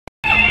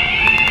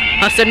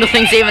I said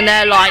nothing's even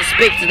there, like,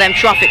 speak to them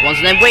traffic ones,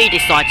 and then we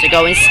decide to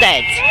go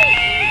instead.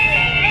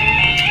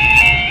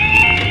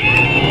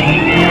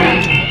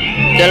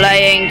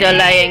 Delaying,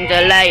 delaying,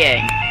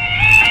 delaying.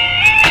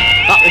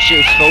 That was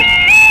useful.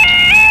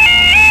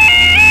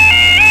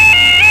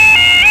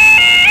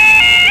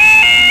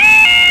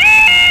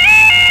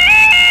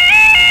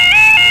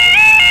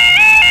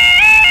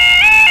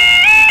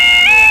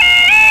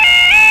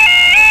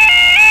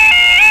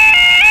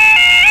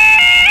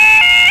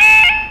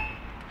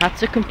 Had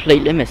to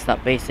completely miss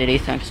that BCD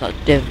thanks to that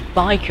div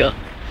biker.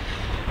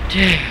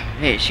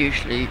 Damn, it's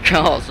usually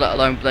cars, let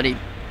alone bloody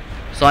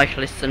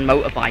cyclists and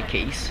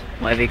motorbikies,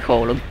 whatever you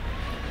call them.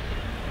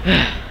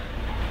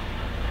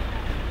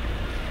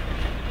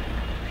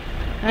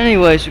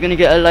 Anyways, we're gonna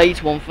get a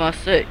late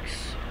 156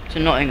 to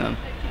Nottingham.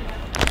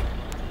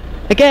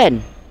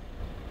 Again,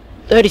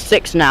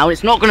 36 now.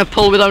 It's not gonna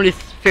pull with only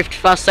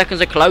 55 seconds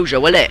of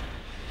closure, will it?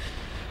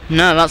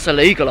 No, that's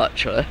illegal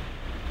actually.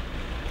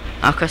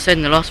 Like I said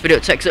in the last video,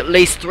 it takes at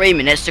least 3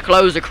 minutes to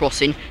close the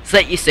crossing,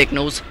 set your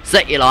signals,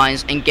 set your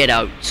lines, and get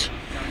out.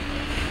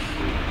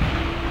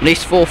 At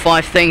least 4 or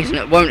 5 things, and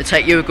it won't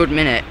take you a good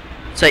minute.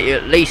 It'll take you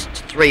at least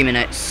 3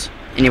 minutes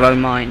in your own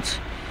mind.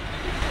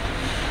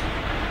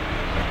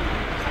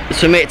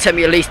 For me, it'd take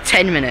me at least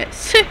 10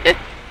 minutes.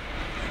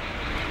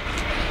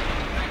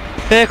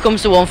 Here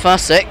comes the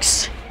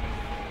 156.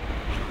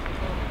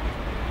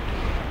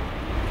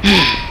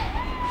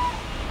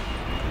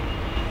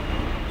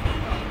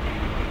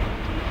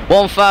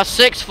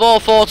 156,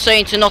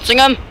 414 to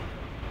Nottingham.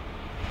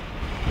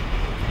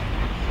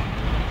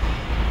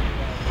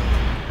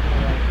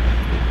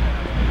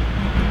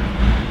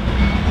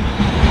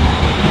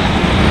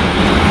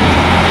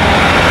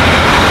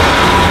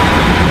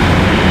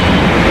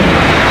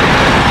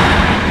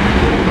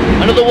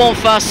 Another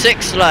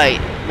 156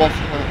 late.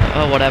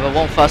 Whatever,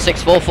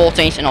 156,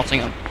 414 to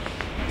Nottingham.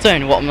 I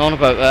don't know what I'm on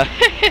about there.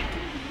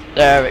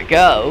 There it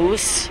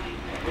goes.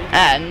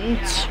 And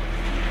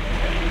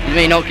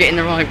me not getting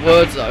the right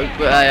words out,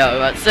 but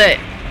that's it.